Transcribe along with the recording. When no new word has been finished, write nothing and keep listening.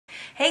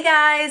Hey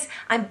guys,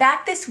 I'm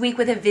back this week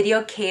with a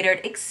video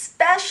catered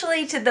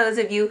especially to those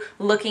of you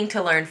looking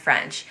to learn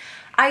French.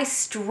 I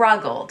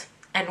struggled,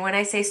 and when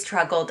I say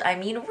struggled, I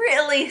mean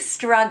really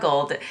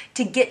struggled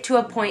to get to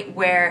a point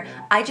where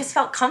I just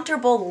felt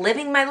comfortable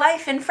living my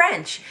life in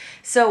French.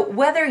 So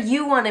whether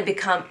you want to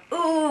become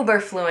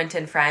uber fluent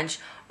in French,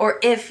 or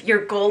if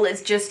your goal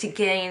is just to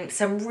gain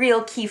some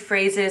real key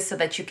phrases so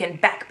that you can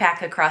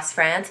backpack across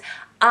France,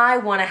 I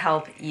want to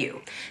help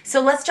you. So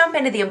let's jump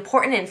into the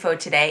important info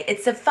today.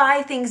 It's the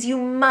 5 things you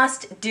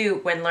must do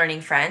when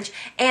learning French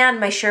and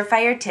my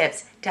surefire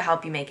tips to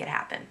help you make it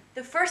happen.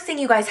 The first thing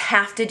you guys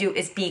have to do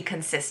is be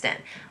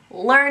consistent.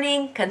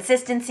 Learning,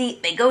 consistency,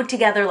 they go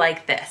together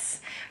like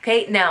this.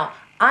 Okay, now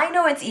I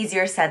know it's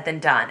easier said than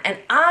done, and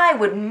I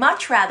would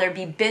much rather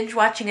be binge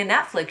watching a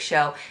Netflix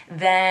show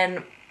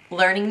than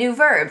learning new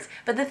verbs.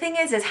 But the thing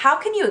is how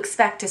can you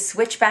expect to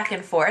switch back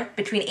and forth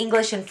between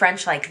English and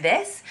French like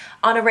this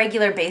on a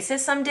regular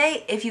basis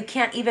someday if you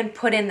can't even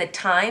put in the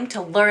time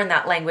to learn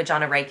that language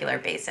on a regular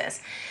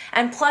basis?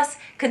 And plus,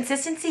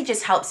 consistency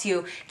just helps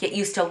you get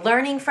used to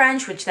learning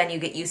French, which then you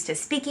get used to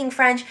speaking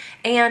French,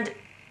 and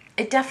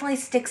it definitely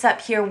sticks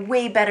up here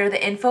way better,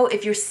 the info,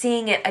 if you're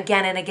seeing it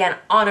again and again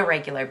on a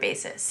regular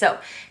basis. So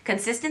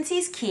consistency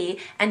is key,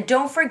 and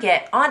don't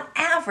forget, on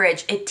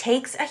average, it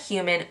takes a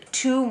human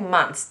 2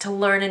 months to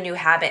learn a new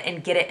habit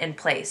and get it in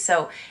place.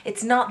 So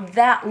it's not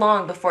that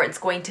long before it's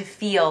going to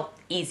feel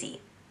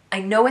easy. I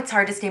know it's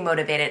hard to stay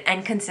motivated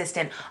and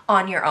consistent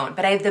on your own,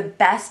 but I have the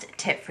best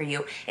tip for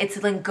you. It's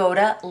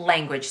Lingoda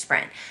Language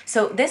Sprint.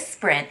 So this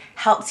sprint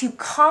helps you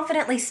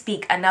confidently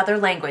speak another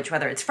language,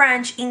 whether it's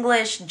French,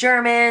 English,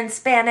 German,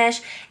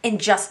 Spanish, in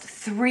just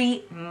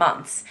 3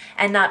 months.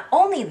 And not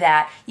only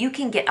that, you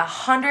can get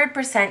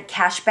 100%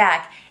 cash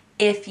back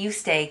if you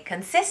stay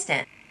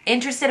consistent.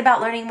 Interested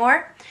about learning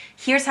more?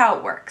 Here's how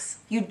it works.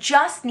 You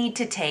just need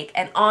to take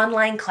an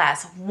online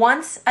class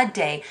once a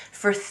day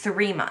for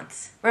 3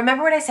 months.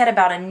 Remember what I said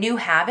about a new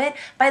habit?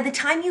 By the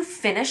time you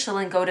finish the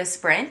Lingoda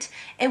Sprint,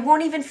 it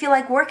won't even feel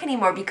like work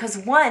anymore because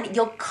 1,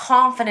 you'll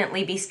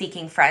confidently be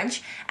speaking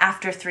French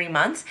after 3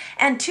 months,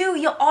 and 2,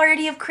 you'll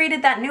already have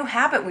created that new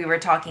habit we were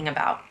talking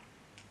about.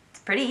 It's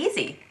pretty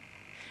easy.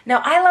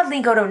 Now, I love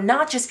Lingoda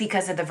not just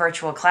because of the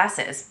virtual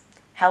classes.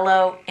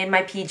 Hello, in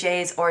my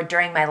PJs or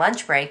during my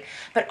lunch break,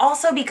 but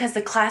also because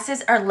the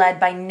classes are led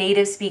by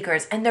native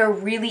speakers and they're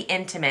really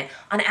intimate.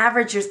 On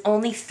average, there's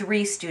only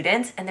 3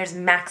 students and there's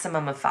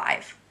maximum of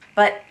 5.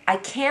 But I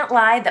can't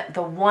lie that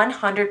the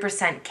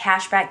 100%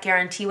 cashback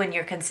guarantee when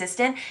you're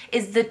consistent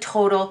is the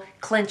total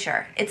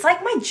clincher. It's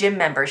like my gym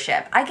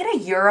membership. I get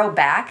 €1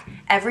 back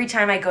every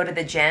time I go to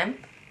the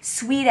gym.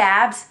 Sweet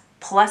abs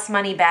plus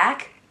money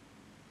back.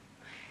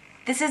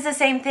 This is the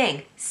same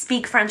thing.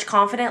 Speak French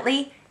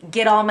confidently,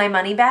 get all my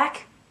money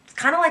back. It's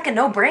kind of like a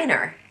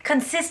no-brainer.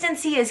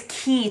 Consistency is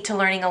key to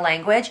learning a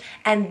language,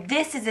 and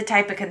this is the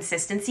type of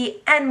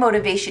consistency and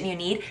motivation you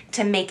need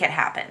to make it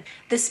happen.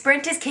 The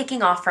sprint is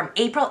kicking off from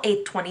April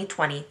 8th,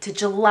 2020 to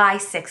July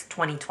 6th,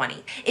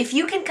 2020. If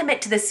you can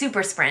commit to the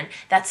super sprint,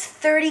 that's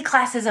 30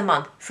 classes a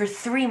month for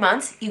 3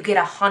 months, you get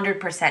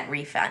 100%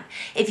 refund.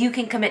 If you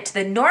can commit to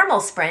the normal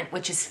sprint,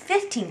 which is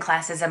 15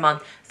 classes a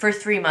month for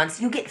 3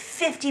 months, you get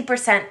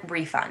 50%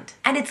 refund.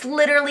 And it's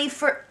literally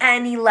for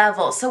any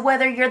level. So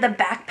whether you're the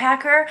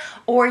backpacker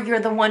or you're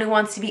the one who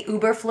wants to be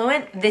uber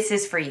fluent, this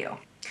is for you.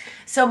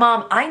 So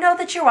Mom, I know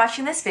that you're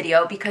watching this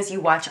video because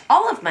you watch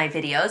all of my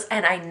videos,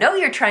 and I know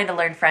you're trying to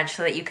learn French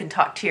so that you can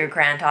talk to your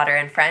granddaughter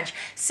in French.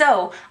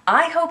 So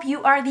I hope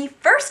you are the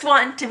first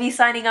one to be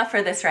signing up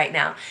for this right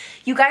now.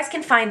 You guys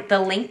can find the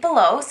link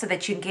below so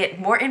that you can get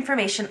more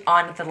information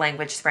on the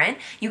Language Sprint.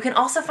 You can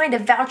also find a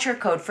voucher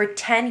code for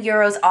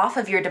 €10 off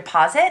of your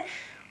deposit,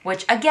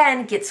 which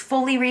again gets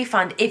fully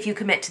refunded if you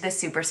commit to the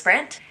super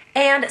sprint.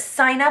 And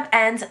sign up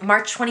ends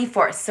March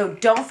 24th, so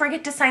don't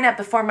forget to sign up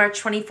before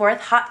March 24th.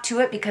 Hop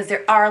to it because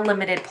there are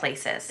limited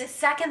places. The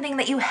second thing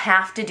that you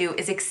have to do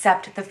is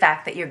accept the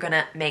fact that you're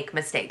gonna make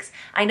mistakes.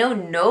 I know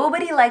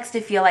nobody likes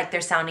to feel like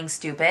they're sounding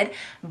stupid,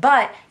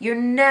 but you're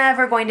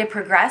never going to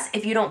progress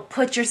if you don't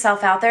put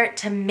yourself out there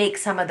to make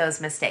some of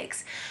those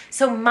mistakes.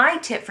 So my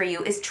tip for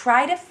you is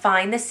try to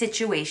find the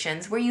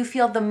situations where you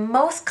feel the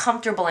most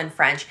comfortable in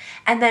French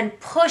and then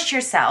push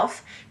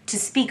yourself to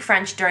speak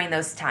French during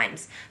those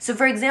times. So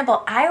for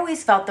example, I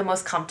always felt the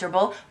most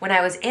comfortable when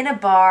I was in a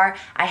bar,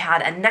 I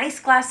had a nice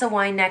glass of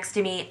wine next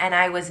to me, and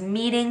I was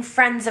meeting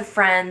friends of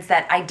friends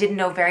that I didn't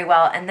know very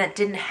well and that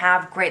didn't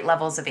have great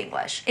levels of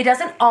English. It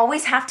doesn't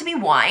always have to be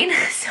wine,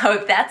 so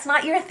if that's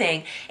not your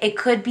thing, it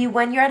could be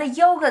when you're at a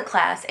yoga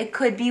class, it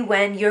could be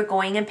when you're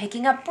going and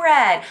picking up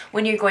bread,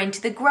 when you're going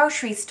to the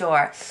grocery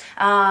store.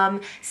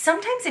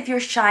 Sometimes if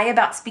you're shy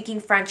about speaking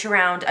French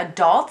around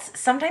adults,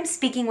 sometimes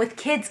speaking with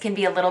kids can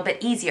be a little bit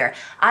easier. easier.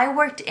 I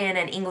worked in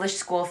an English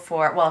school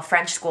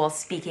French school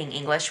speaking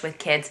English with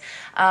kids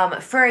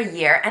for a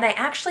year, and I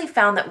actually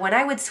found that when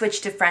I would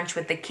switch to French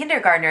with the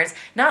kindergartners,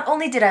 not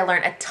only did I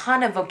learn a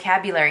ton of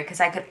vocabulary because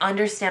I could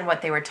understand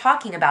what they were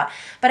talking about,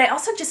 but I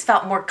also just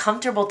felt more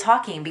comfortable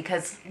talking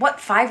because what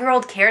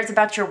 5-year-old cares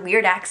about your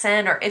weird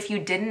accent or if you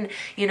didn't,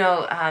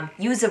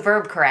 use a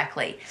verb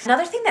correctly.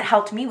 Another thing that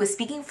helped me was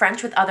speaking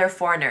French with other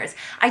foreigners.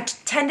 I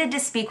tended to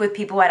speak with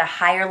people who had a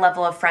higher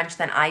level of French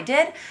than I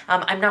did.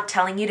 I'm not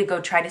telling you to go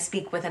try to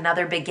speak with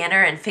another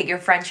beginner and figure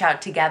French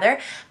out together,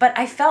 but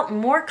I felt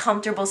more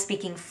comfortable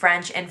speaking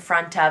French in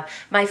front of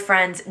my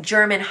friend's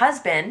German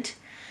husband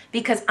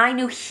because I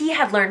knew he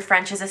had learned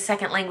French as a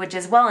second language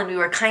as well, and we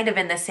were kind of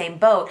in the same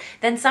boat,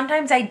 than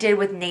sometimes I did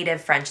with native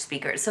French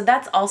speakers. So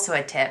that's also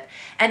a tip.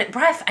 And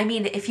bref,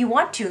 if you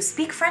want to,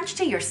 speak French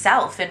to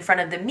yourself in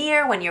front of the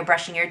mirror, when you're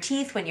brushing your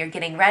teeth, when you're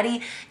getting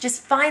ready.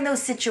 Just find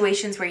those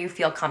situations where you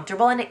feel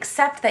comfortable and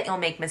accept that you'll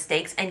make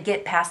mistakes and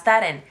get past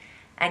that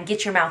and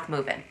get your mouth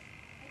moving.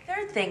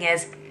 Third thing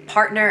is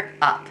partner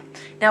up.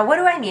 Now, what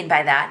do I mean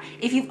by that?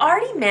 If you've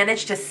already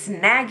managed to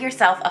snag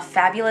yourself a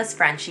fabulous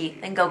Frenchie,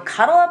 then go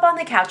cuddle up on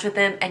the couch with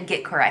them and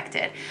get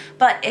corrected.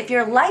 But if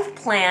your life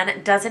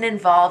plan doesn't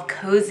involve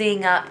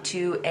cozying up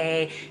to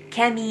a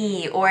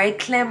Camille or a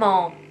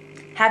Clément,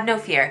 have no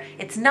fear.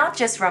 It's not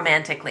just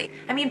romantically.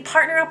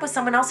 Partner up with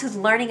someone else who's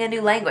learning a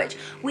new language.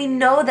 We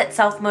know that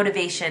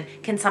self-motivation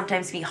can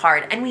sometimes be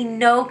hard, and we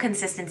know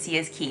consistency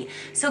is key.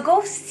 So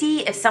go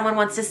see if someone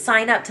wants to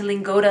sign up to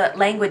Lingoda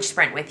Language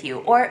Sprint with you,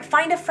 or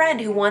find a friend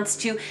who wants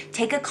to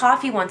take a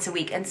coffee once a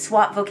week and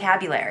swap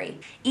vocabulary.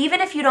 Even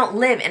if you don't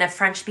live in a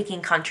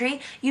French-speaking country,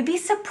 you'd be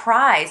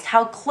surprised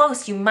how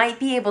close you might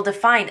be able to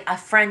find a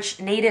French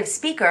native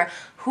speaker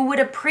who would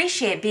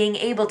appreciate being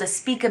able to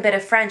speak a bit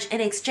of French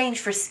in exchange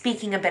for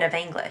speaking a bit of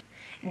English.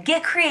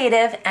 Get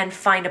creative and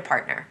find a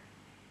partner.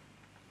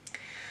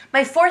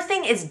 My fourth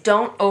thing is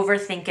don't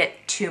overthink it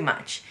too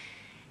much.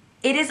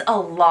 It is a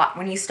lot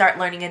when you start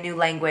learning a new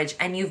language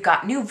and you've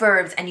got new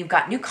verbs and you've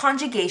got new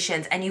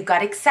conjugations and you've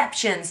got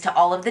exceptions to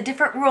all of the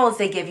different rules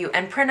they give you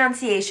and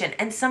pronunciation,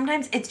 and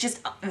sometimes it's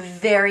just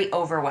very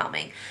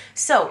overwhelming.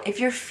 So if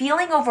you're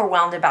feeling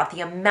overwhelmed about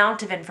the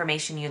amount of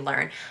information you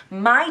learn,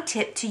 my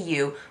tip to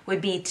you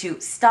would be to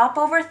stop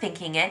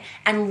overthinking it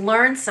and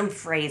learn some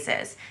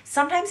phrases.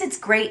 Sometimes it's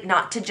great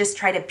not to just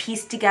try to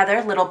piece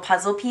together little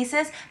puzzle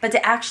pieces, but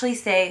to actually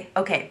say,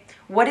 okay,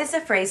 what is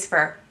the phrase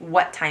for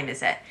what time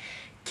is it?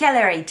 Quelle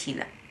heure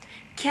est-il?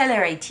 Quelle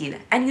heure est-il?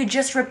 And you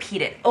just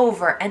repeat it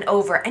over and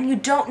over, and you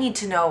don't need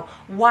to know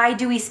why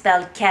do we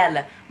spell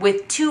quelle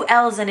with 2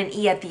 L's and an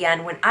E at the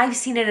end when I've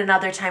seen it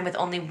another time with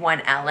only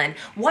 1 L, and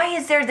why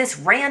is there this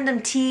random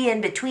T in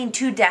between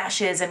 2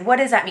 dashes, and what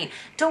does that mean?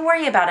 Don't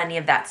worry about any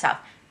of that stuff.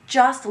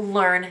 Just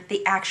learn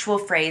the actual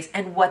phrase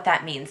and what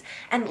that means.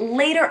 And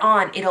later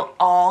on, it'll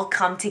all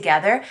come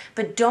together,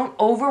 but don't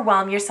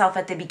overwhelm yourself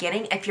at the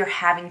beginning if you're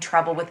having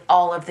trouble with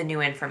all of the new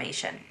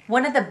information.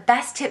 One of the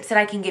best tips that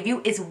I can give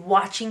you is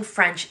watching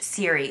French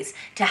series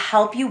to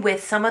help you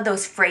with some of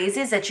those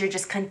phrases that you're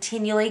just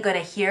continually going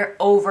to hear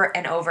over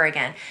and over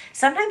again.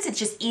 Sometimes it's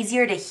just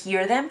easier to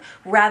hear them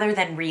rather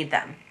than read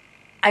them.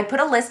 I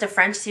put a list of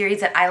French series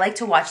that I like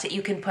to watch that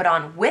you can put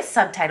on with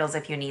subtitles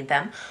if you need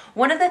them.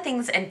 One of the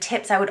things and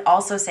tips I would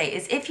also say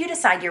is if you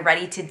decide you're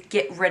ready to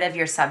get rid of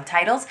your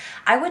subtitles,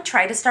 I would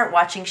try to start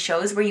watching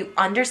shows where you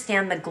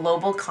understand the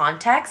global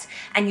context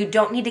and you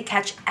don't need to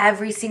catch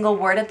every single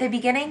word at the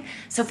beginning.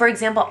 So for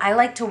example, I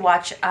like to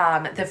watch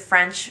the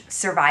French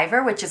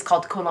Survivor, which is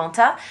called Koh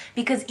Lanta,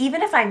 because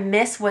even if I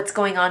miss what's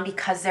going on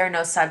because there are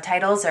no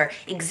subtitles or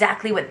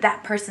exactly what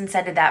that person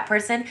said to that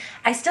person,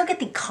 I still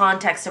get the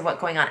context of what's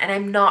going on, and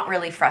I'm not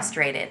really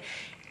frustrated.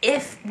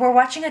 If we're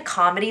watching a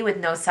comedy with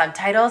no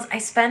subtitles, I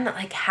spend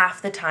like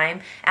half the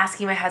time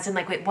asking my husband,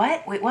 like, wait,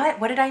 what?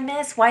 What did I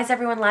miss? Why is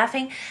everyone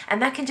laughing?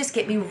 And that can just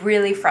get me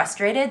really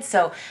frustrated.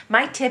 So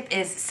my tip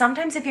is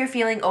sometimes if you're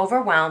feeling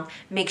overwhelmed,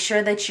 make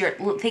sure that you're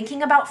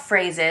thinking about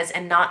phrases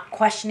and not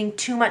questioning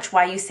too much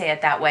why you say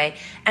it that way,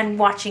 and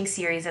watching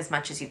series as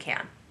much as you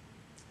can.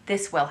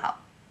 This will help.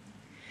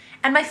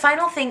 And my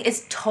final thing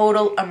is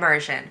total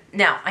immersion.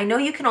 Now, I know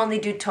you can only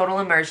do total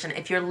immersion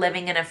if you're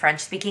living in a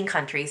French-speaking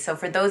country, so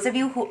for those of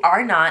you who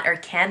are not or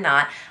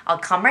cannot, I'll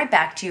come right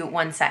back to you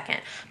 1 second.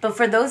 But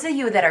for those of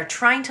you that are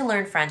trying to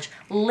learn French,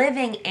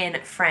 living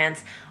in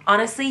France,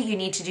 honestly, you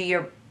need to do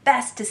your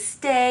best to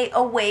stay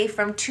away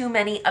from too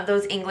many of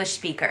those English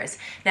speakers.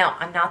 Now,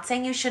 I'm not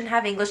saying you shouldn't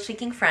have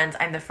English-speaking friends.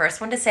 I'm the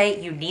first one to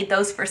say you need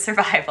those for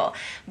survival.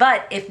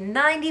 But if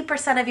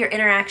 90% of your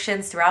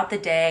interactions throughout the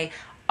day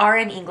are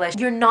in English,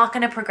 you're not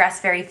going to progress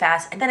very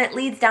fast, and then it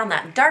leads down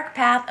that dark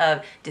path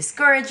of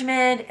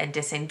discouragement and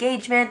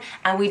disengagement,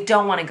 and we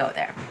don't want to go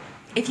there.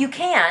 If you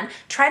can,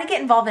 try to get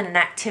involved in an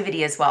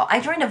activity as well. I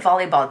joined a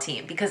volleyball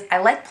team because I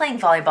like playing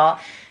volleyball.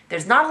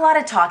 There's not a lot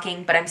of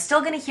talking, but I'm still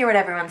going to hear what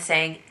everyone's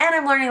saying, and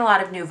I'm learning a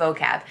lot of new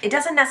vocab. It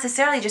doesn't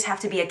necessarily just have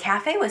to be a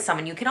cafe with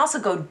someone. You can also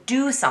go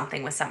do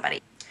something with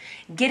somebody.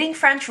 Getting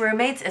French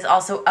roommates is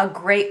also a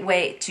great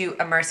way to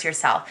immerse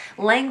yourself.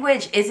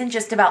 Language isn't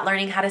just about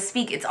learning how to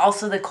speak, it's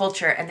also the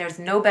culture, and there's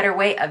no better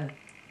way of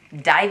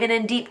diving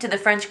in deep to the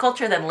French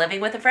culture than living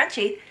with a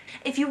Frenchie.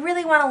 If you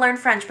really want to learn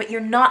French but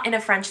you're not in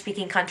a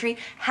French-speaking country,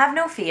 have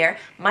no fear.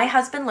 My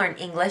husband learned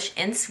English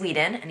in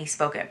Sweden and he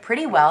spoke it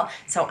pretty well,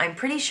 so I'm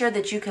pretty sure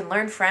that you can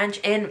learn French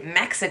in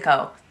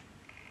Mexico.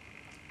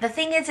 The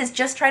thing is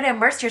just try to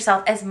immerse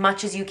yourself as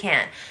much as you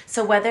can.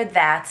 So whether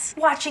that's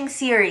watching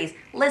series,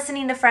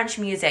 listening to French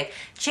music,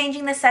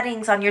 changing the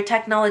settings on your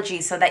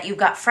technology so that you've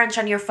got French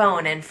on your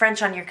phone and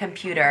French on your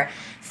computer,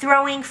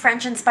 throwing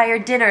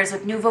French-inspired dinners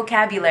with new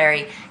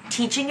vocabulary,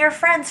 teaching your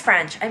friends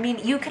French. I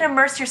mean, you can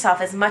immerse yourself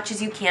as much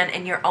as you can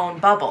in your own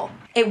bubble.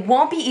 It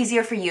won't be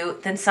easier for you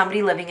than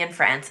somebody living in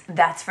France,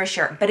 that's for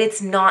sure, but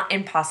it's not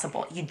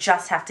impossible. You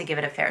just have to give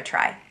it a fair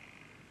try.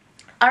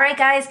 Alright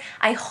guys,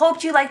 I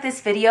hoped you liked this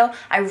video.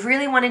 I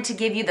really wanted to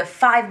give you the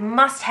 5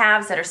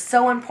 must-haves that are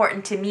so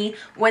important to me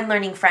when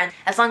learning French,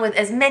 along with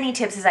as many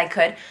tips as I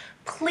could.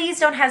 Please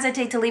don't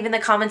hesitate to leave in the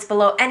comments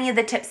below any of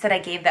the tips that I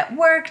gave that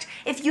worked.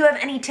 If you have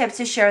any tips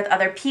to share with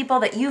other people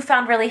that you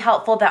found really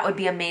helpful, that would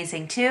be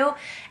amazing too.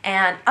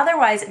 And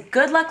otherwise,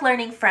 good luck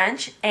learning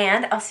French,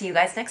 and I'll see you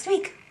guys next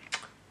week.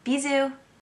 Bisous!